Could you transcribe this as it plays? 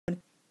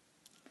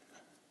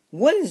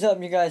What is up,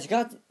 you guys?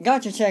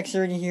 Gotcha Tech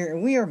 30 here,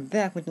 and we are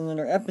back with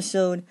another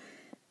episode.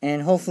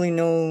 And hopefully,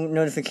 no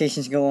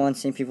notifications go on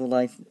saying people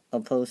like a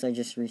post I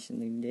just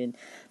recently did.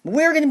 But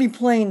we're gonna be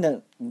playing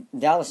the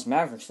Dallas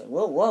Mavericks.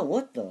 Whoa,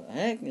 what the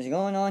heck is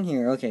going on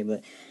here? Okay,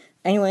 but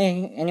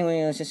anyway,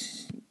 let's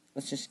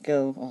just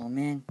go. Oh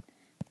man,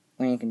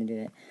 we ain't gonna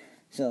do that.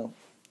 So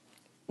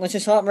let's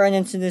just hop right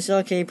into this.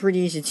 Okay, pretty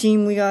easy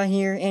team we got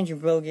here. Andrew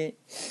Bogut.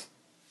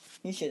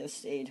 He should have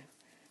stayed.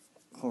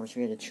 Of course,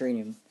 we had to trade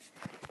him.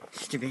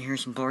 Stupid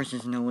Harrison Barnes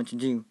doesn't know what to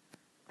do.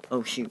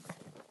 Oh, shoot.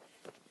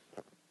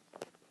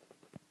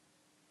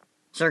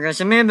 Sorry, guys.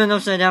 I may have been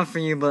upside down for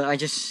you, but I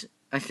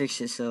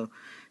fixed it, so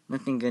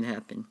nothing good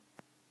happened.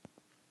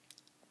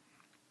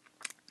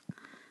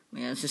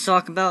 Yeah, let's just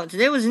talk about...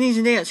 Today was an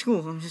easy day at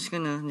school. I'm just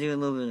gonna do a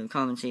little bit of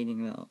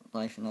commentating about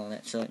life and all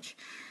that such.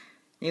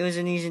 It was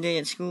an easy day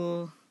at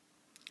school,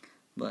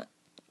 but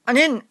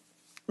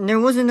there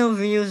wasn't no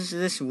videos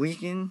this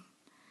weekend,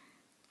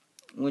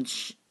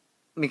 which...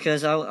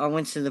 Because I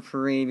went to the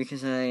parade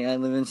because I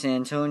live in San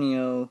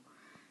Antonio.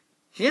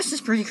 Fiesta's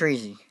pretty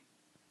crazy.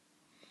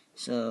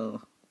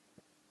 So,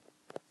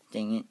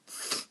 dang it.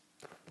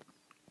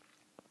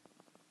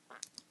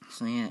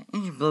 So yeah,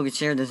 Andrew Bogut's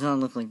hair does not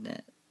look like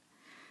that.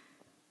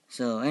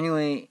 So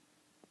anyway,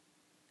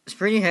 it's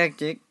pretty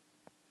hectic.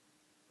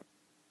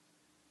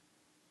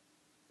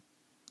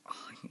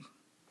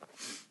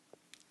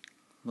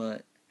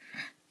 But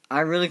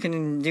I really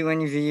couldn't do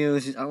any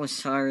videos. I was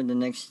tired the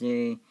next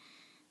day.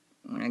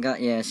 When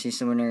I see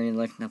someone already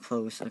liking that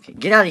post. Okay,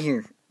 get out of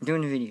here. I'm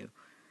doing a video.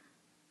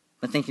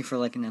 But thank you for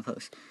liking that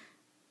post.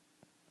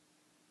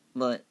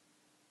 But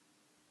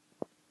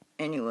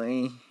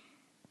anyway,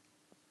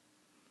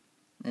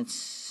 But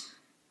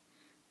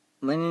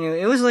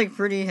anyway, it was like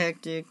pretty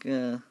hectic.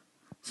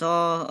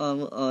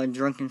 Saw a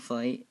drunken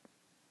fight.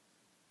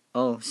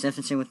 Oh,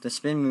 Stephenson with the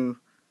spin move.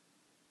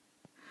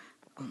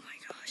 Oh my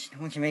gosh, no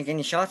one can make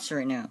any shots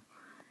right now.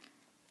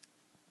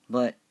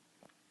 But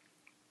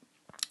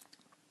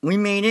we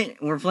made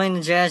it. We're playing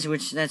the Jazz,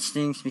 which that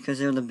stinks because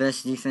they're the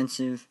best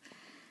defensive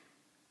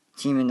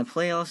team in the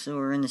playoffs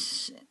or in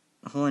this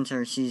whole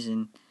entire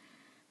season,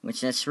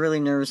 which that's really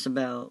nervous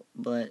about.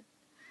 But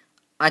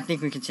I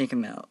think we can take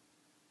them out.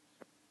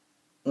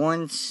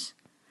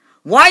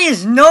 Why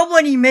is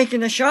nobody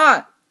making a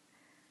shot?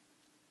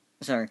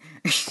 Sorry.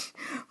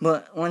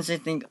 But once I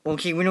think,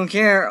 okay, we don't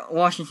care,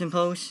 Washington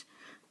Post.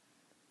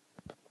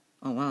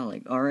 Oh wow,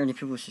 like already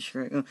people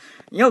subscribe.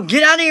 Yo,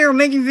 get out of here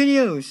making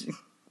videos.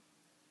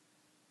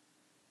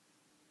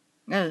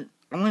 I'm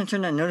gonna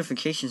turn that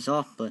notifications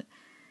off, but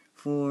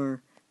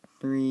 4,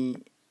 3,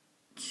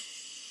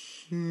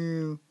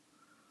 2,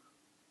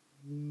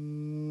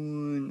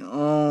 1.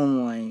 Oh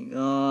my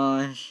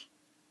gosh.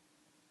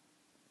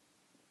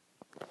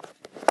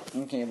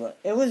 Okay, but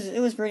it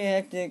was pretty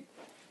hectic.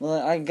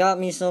 Well, I got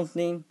me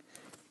something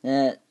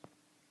that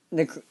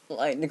the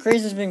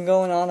craze has been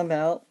going on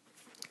about.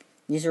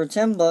 These were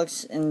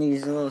 $10 in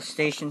these little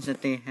stations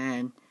that they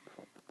had.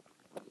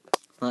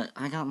 But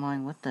I got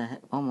mine. What the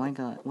heck? Oh my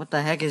god. What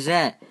the heck is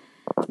that?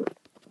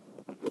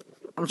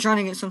 I'm trying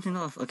to get something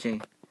off.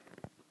 Okay.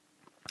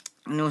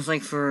 And it was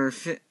like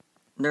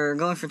they're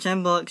going for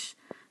 $10.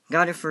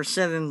 Got it for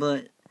 7,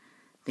 but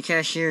the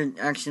cashier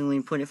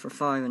accidentally put it for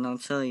 5, and I'll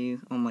tell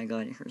you. Oh my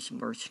god, it hurts some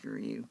bar. Screw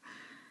you.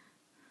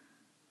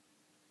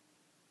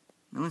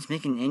 No one's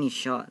making any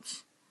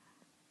shots.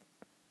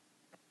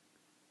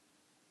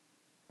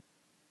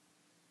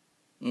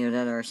 Yeah,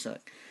 that are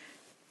suck.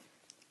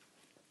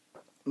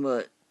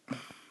 But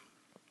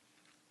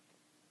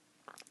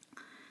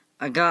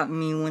I got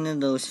me one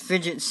of those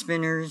fidget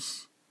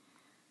spinners,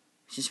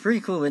 which is pretty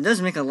cool, but it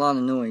does make a lot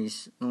of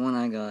noise, the one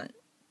I got.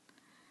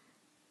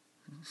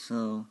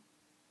 So,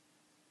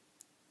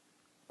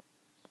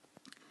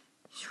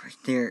 it's right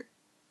there.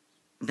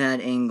 Bad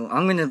angle.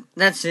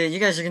 That's it. You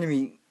guys are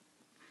gonna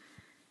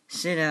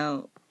sit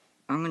out.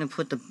 I'm gonna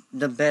put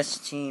the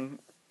best team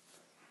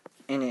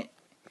in it,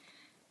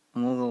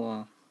 and we'll go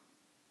off.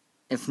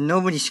 If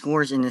nobody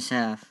scores in this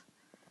half,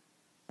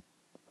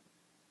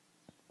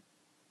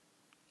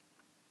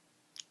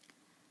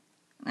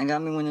 I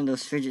got me one of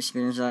those fidget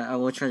spinners. I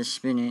will try to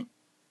spin it.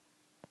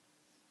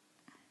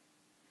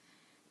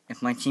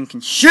 If my team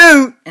can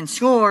shoot and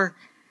score,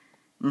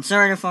 I'm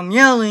sorry if I'm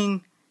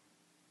yelling,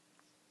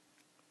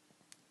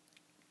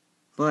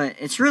 but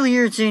it's really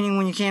irritating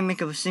when you can't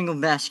make up a single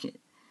basket.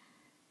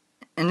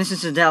 And this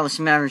is the Dallas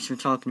Mavericks we're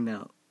talking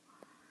about.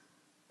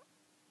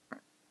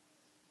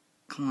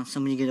 Come on,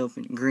 somebody get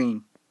open.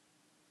 Green.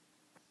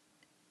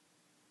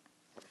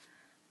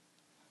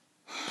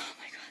 Oh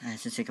my god, I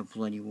have to take a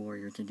bloody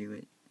warrior to do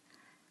it.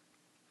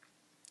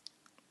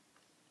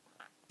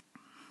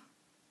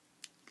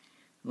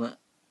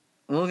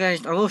 Well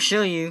guys, I will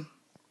show you.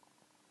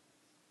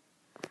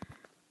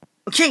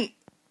 Okay!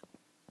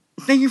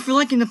 Thank you for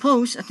liking the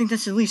post. I think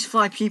that's at least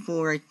 5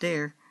 people right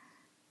there.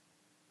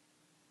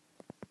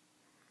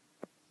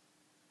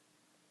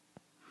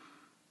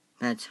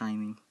 Bad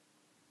timing.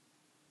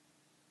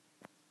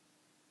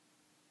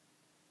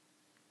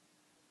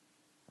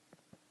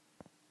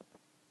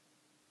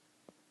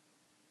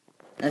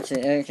 That's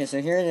it. Okay,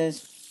 so here it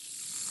is.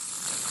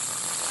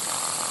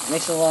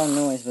 Makes a lot of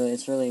noise, but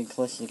it's really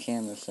close to the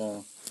camera,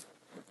 so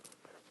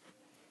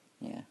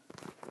yeah.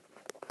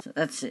 So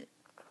that's it.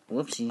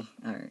 Whoopsie.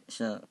 Alright,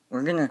 so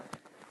we're gonna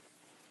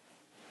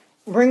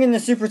bring in the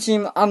super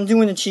team. I'm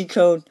doing the cheat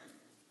code.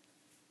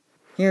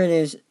 Here it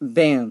is.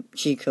 Bam.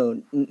 Cheat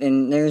code.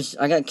 And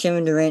I got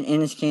Kevin Durant,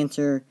 Enes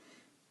Kanter.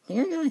 I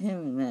think I got him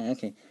in that.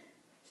 Okay.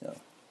 So,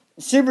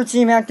 super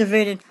team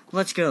activated.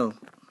 Let's go.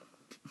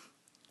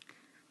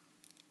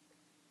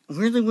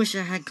 Really wish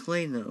I had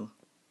Clay, though.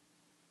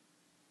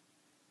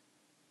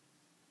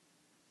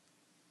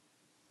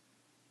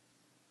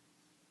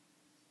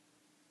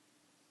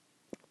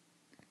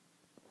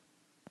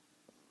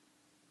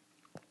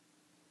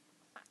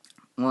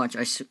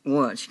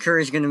 Watch.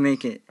 Curry's gonna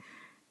make it.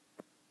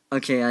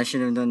 Okay, I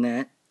should have done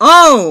that.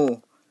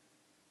 Oh!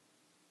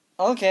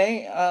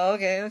 Okay,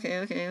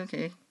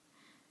 okay.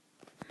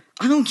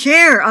 I don't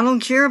care! I don't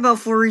care about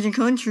 4 region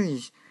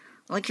countries.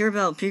 I care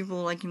about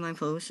people liking my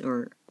posts,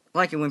 or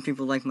like it when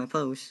people like my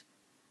posts.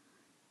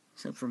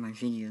 Except for my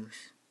videos.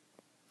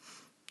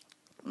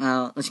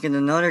 Now, let's get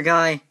another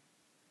guy.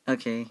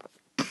 Okay.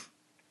 I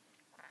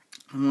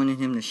wanted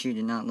him to shoot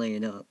and not lay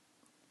it up.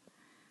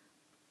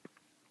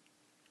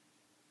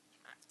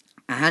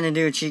 I had to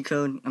do a cheat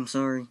code. I'm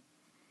sorry.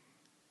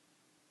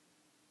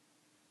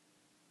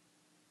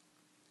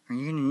 Are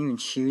you gonna even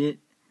shoot it?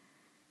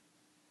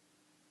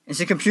 Is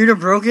the computer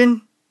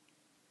broken?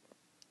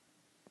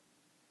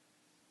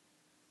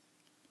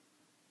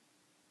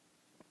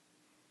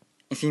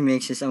 If he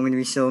makes this, I'm gonna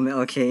be so mad.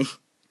 Okay.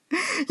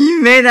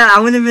 You made that. I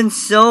would have been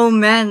so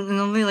mad. And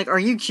I'll be like, are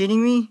you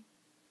kidding me?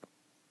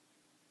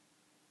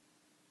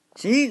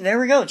 See? There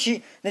we go.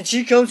 The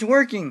cheat code's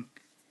working.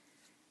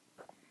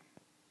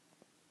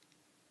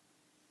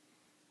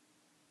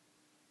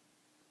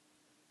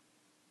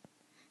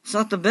 It's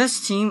not the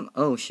best team.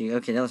 Oh, shit.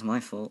 Okay, that was my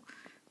fault.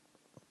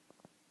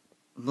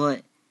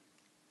 But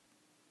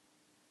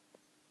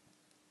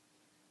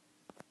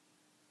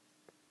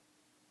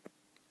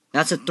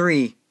that's a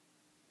 3.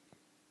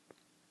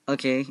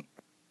 Okay.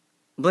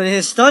 But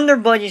his Thunder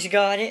Buddies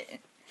got it.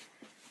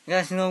 You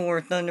guys know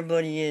where Thunder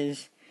Buddy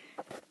is.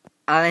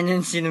 I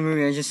didn't see the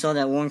movie. I just saw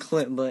that one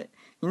clip. But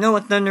you know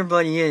what Thunder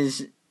Buddy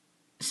is?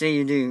 Say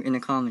you do in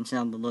the comments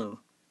down below.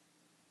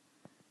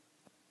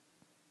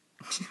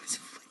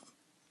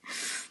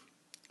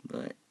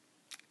 But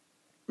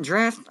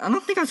draft. I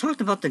don't think I talked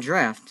about the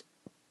draft.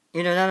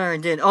 Either that or I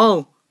did.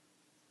 Oh!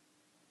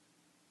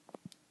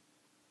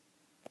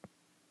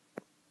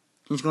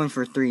 He's going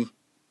for a 3.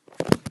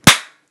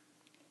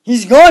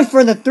 He's going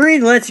for the 3!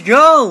 Let's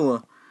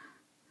go!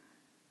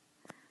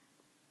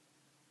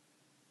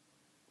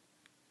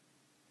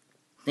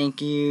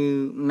 Thank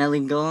you,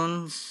 Melly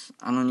Guns.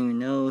 I don't even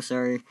know,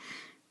 sorry.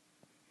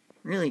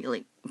 Really,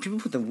 like, people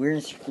put the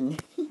weirdest freaking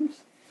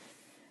names.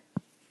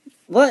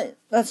 But,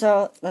 that's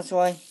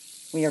why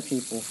we are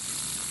people.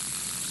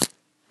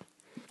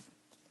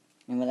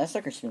 And that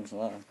sucker spins a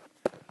lot.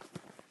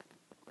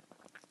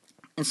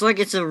 It's like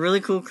it's a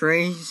really cool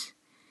craze.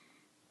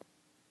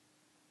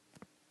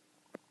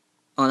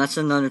 Oh, that's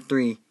another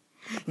 3.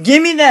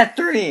 Give me that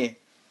 3!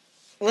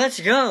 Let's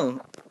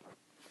go!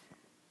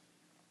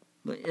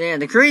 But yeah,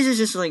 the craze is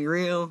just like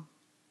real.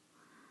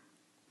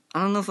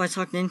 I don't know if I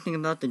talked anything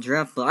about the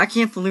draft, but I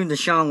can't believe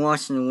Deshaun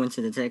Watson went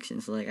to the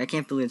Texans. Like, I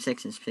can't believe the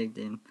Texans picked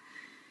him.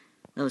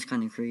 That was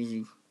kind of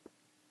crazy.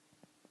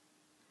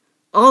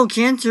 Oh,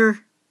 Cantor!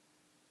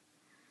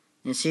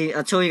 Yeah, see,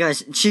 I told you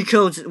guys, cheat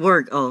codes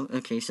work. Oh,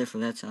 okay, except for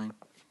that time.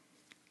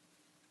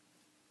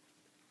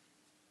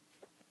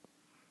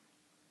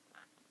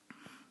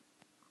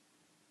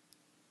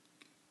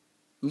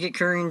 You get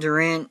Curry and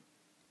Durant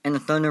and the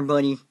Thunder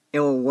Buddy, it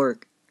will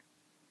work.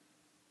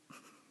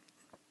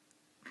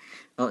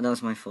 Oh, that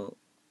was my fault.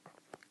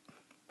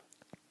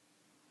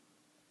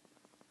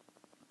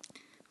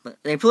 But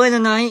they play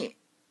tonight.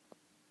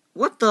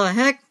 What the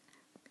heck?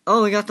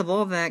 Oh, he got the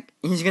ball back.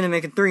 He's gonna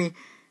make a 3.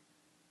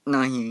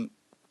 No, he ain't.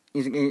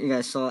 You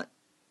guys saw it.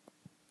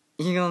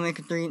 Is he gonna make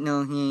a 3?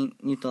 No, he ain't.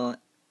 You thought.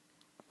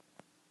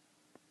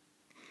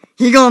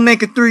 He gonna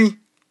make a 3.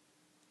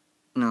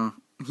 No,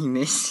 he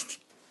missed.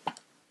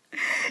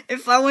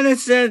 If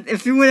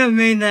he would have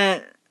made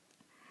that,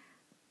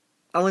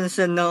 I would have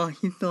said no,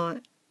 he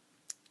thought.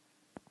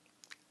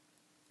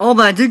 Oh,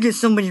 but I did get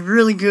somebody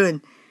really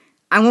good.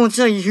 I won't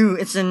tell you who.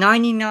 It's a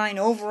 99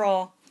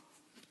 overall,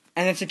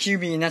 and it's a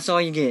QB, and that's all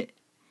you get.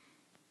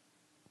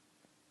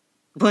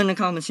 Put in the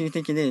comments who you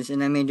think it is,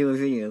 and I may do a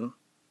video.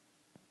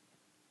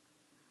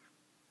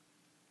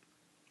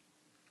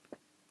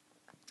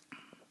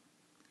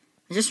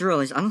 I just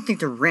realized, I don't think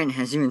the Rent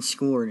has even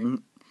scored,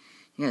 and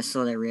you guys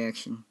saw that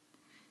reaction.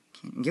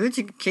 Give it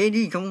to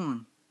KD, come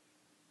on.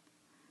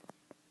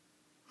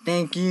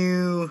 Thank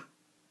you.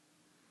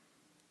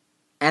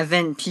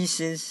 Event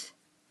Pieces.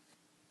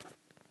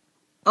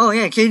 Oh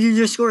yeah, KD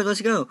just scored,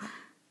 let's go.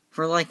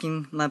 For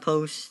liking my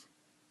post.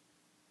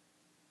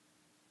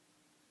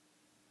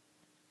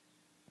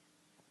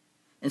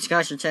 And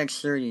Scotch Attacks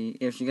 30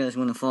 if you guys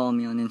want to follow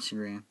me on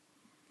Instagram.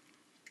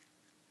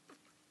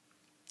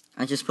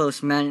 I just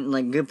post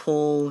like good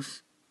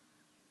polls,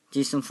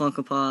 do some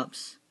Funko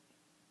Pops.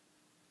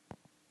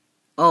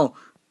 Oh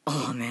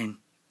man.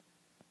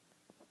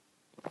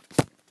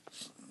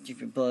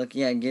 Stupid bug.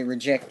 Yeah, get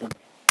rejected.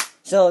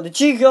 So the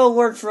cheat code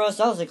worked for us.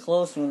 That was a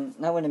close one.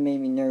 That would have made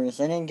me nervous.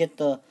 I didn't get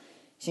the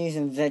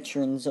seasoned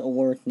veterans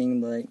award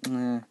thing, but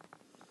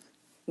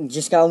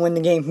just gotta win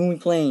the game. Who we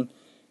playing?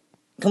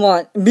 Come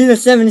on, be the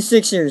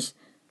 76ers.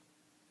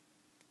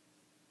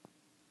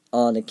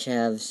 Oh, the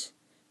Cavs.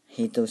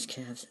 Hate those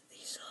Cavs.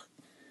 They suck.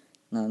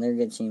 No, they're a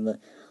good team, but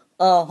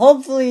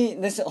hopefully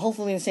this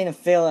ain't a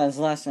fail as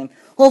last time.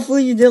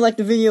 Hopefully you did like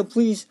the video.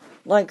 Please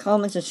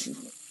comment,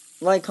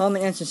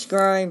 and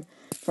subscribe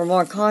for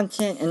more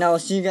content, and I will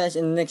see you guys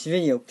in the next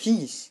video.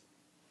 Peace.